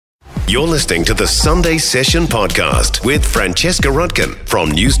You're listening to the Sunday Session podcast with Francesca Rudkin from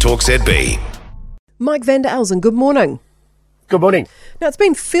News Talk ZB. Mike van der Elzen, good morning. Good morning. Now, it's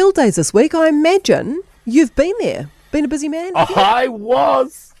been field days this week. I imagine you've been there. Been a busy man? I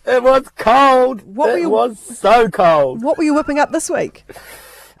was. It was cold. It was so cold. What were you whipping up this week?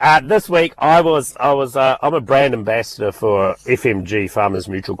 This week, I'm a brand ambassador for FMG Farmers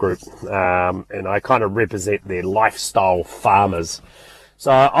Mutual Group, and I kind of represent their lifestyle farmers. So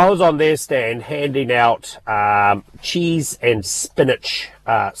I was on their stand handing out cheese and spinach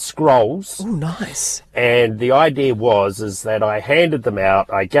scrolls. Oh, nice. And the idea is that I handed them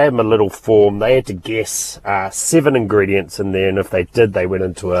out. I gave them a little form. They had to guess 7 ingredients in there, and if they did, they went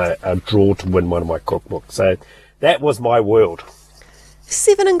into a draw to win one of my cookbooks. So that was my world.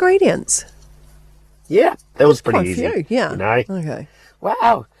 7 ingredients? Yeah, that was pretty quite easy. Few, yeah. You know? Okay.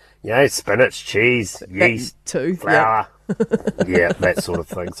 Wow. You know, spinach, cheese, yeast, flour. Yeah, that sort of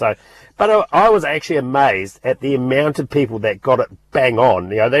thing. So, but I was actually amazed at the amount of people that got it bang on.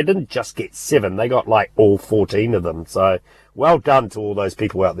 You know, they didn't just get 7, they got like all 14 of them. So well done to all those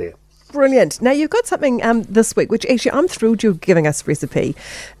people out there. Brilliant. Now, you've got something this week, which actually I'm thrilled you're giving us a recipe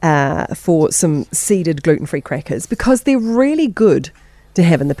for some seeded gluten-free crackers because they're really good to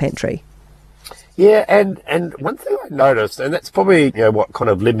have in the pantry. Yeah, and one thing I noticed, and that's probably what kind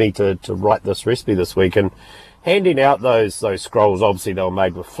of led me to write this recipe this week, and handing out those scrolls. Obviously they were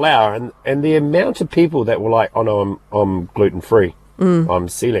made with flour, and the amount of people that were like, oh no, I'm gluten free, I'm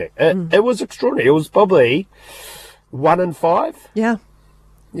celiac. It was extraordinary. It was probably 1 in 5. Yeah.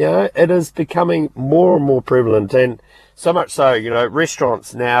 Yeah, it is becoming more and more prevalent, and so much so,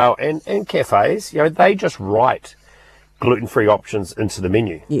 restaurants now and cafes, they just write gluten-free options into the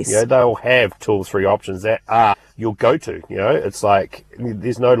menu. Yes. They'll have 2 or 3 options that are your go-to. It's like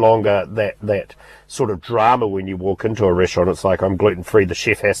there's no longer that sort of drama when you walk into a restaurant. It's like, I'm gluten-free. The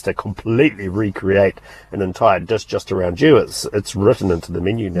chef has to completely recreate an entire dish just around you. It's written into the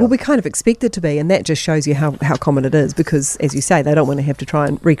menu now. Well, we kind of expect it to be, and that just shows you how common it is because, as you say, they don't want to have to try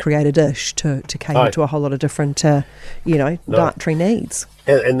and recreate a dish to cater to a whole lot of different, dietary needs.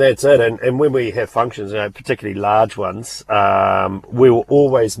 And that's it. And when we have functions, particularly large ones, we will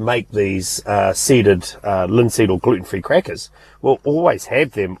always make these seeded linseed or gluten-free crackers. We'll always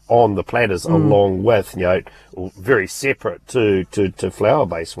have them on the platters along with, very separate to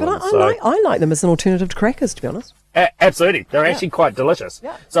flour-based ones. But I like them as an alternative to crackers, to be honest. Absolutely. They're actually quite delicious.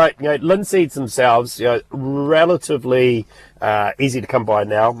 Yeah. So, linseeds themselves, relatively easy to come by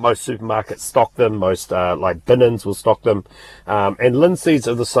now. Most supermarkets stock them. Most like bin-ins will stock them. And linseeds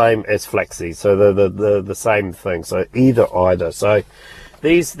are the same as flaxseed. So they're the same thing. So either. So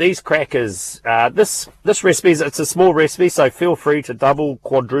these crackers, this recipe, it's a small recipe, so feel free to double,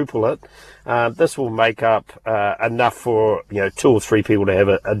 quadruple it. This will make up enough for 2 or 3 people to have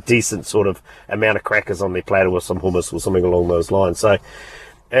a decent sort of amount of crackers on their platter with some hummus or something along those lines. So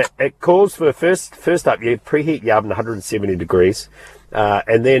it calls for first up, you preheat your oven 170 degrees,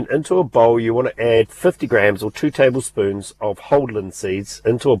 and then into a bowl you want to add 50 grams or 2 tablespoons of whole linseeds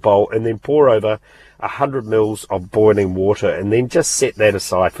into a bowl, and then pour over 100 mils of boiling water, and then just set that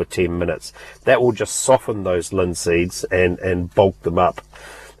aside for 10 minutes. That will just soften those linseeds and bulk them up.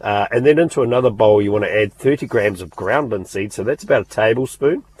 And then into another bowl, you want to add 30 grams of ground linseed, so that's about a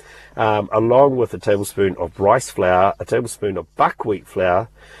tablespoon, along with a tablespoon of rice flour, a tablespoon of buckwheat flour,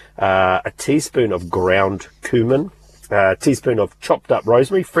 a teaspoon of ground cumin, a teaspoon of chopped up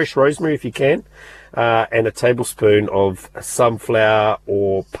rosemary, fresh rosemary if you can, and a tablespoon of sunflower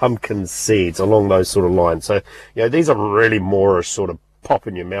or pumpkin seeds, along those sort of lines. So, these are really more sort of pop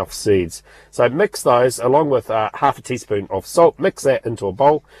in your mouth seeds. So mix those along with half a teaspoon of salt, mix that into a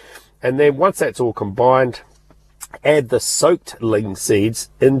bowl, and then once that's all combined, add the soaked linseeds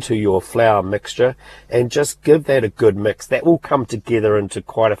into your flour mixture and just give that a good mix. That will come together into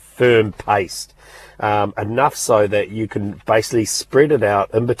quite a firm paste, enough so that you can basically spread it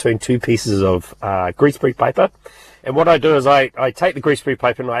out in between 2 pieces of greaseproof paper. And what I do is I take the greaseproof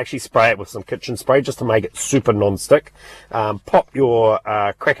paper and I actually spray it with some kitchen spray just to make it super non-stick. Pop your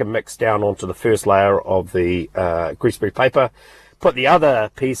cracker mix down onto the first layer of the greaseproof paper. Put the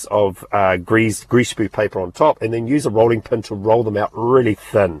other piece of greaseproof paper on top, and then use a rolling pin to roll them out really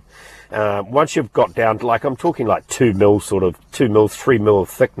thin. Once you've got down to, I'm talking like 2 mil, 3 mil of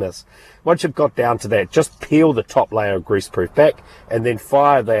thickness. Once you've got down to that, just peel the top layer of greaseproof back, and then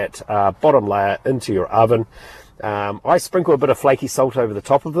fire that bottom layer into your oven. I sprinkle a bit of flaky salt over the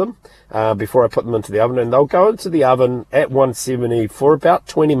top of them before I put them into the oven, and they'll go into the oven at 170 for about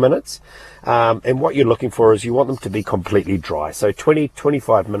 20 minutes. And what you're looking for is you want them to be completely dry. So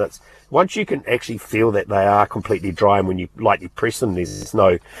 20-25 minutes once you can actually feel that they are completely dry, and when you lightly press them, there's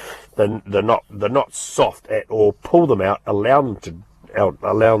no, they're not soft at all. Pull them out, allow them to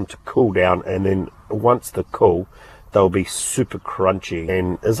cool down, and then once they're cool, they'll be super crunchy.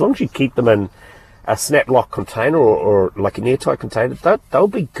 And as long as you keep them in a snap lock container or like an airtight container, they'll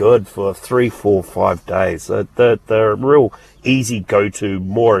be good for 3, 4, 5 days. They're a real easy go-to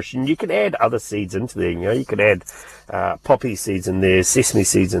moorish, and you can add other seeds into there. You can add poppy seeds in there, sesame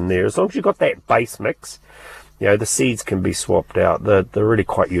seeds in there. As long as you've got that base mix, the seeds can be swapped out. They're really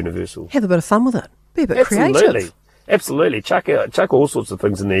quite universal. Have a bit of fun with it. Be a bit creative. Absolutely. Chuck all sorts of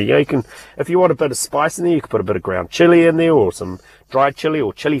things in there. You can, if you want a bit of spice in there, you can put a bit of ground chili in there, or some dried chili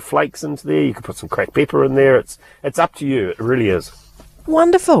or chili flakes into there. You can put some cracked pepper in there. It's up to you. It really is.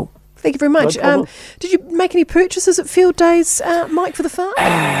 Wonderful. Thank you very much. Did you make any purchases at Field Days, Mike, for the farm?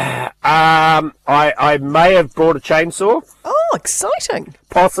 I may have brought a chainsaw. Oh, exciting.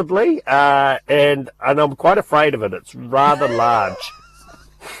 Possibly. And I'm quite afraid of it. It's rather large.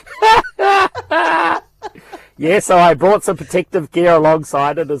 Yeah, so I brought some protective gear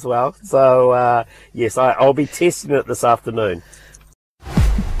alongside it as well. So, yes, I'll be testing it this afternoon.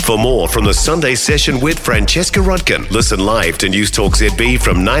 For more from the Sunday Session with Francesca Rodkin, listen live to News Talk ZB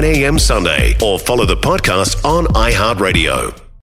from 9 a.m. Sunday, or follow the podcast on iHeartRadio.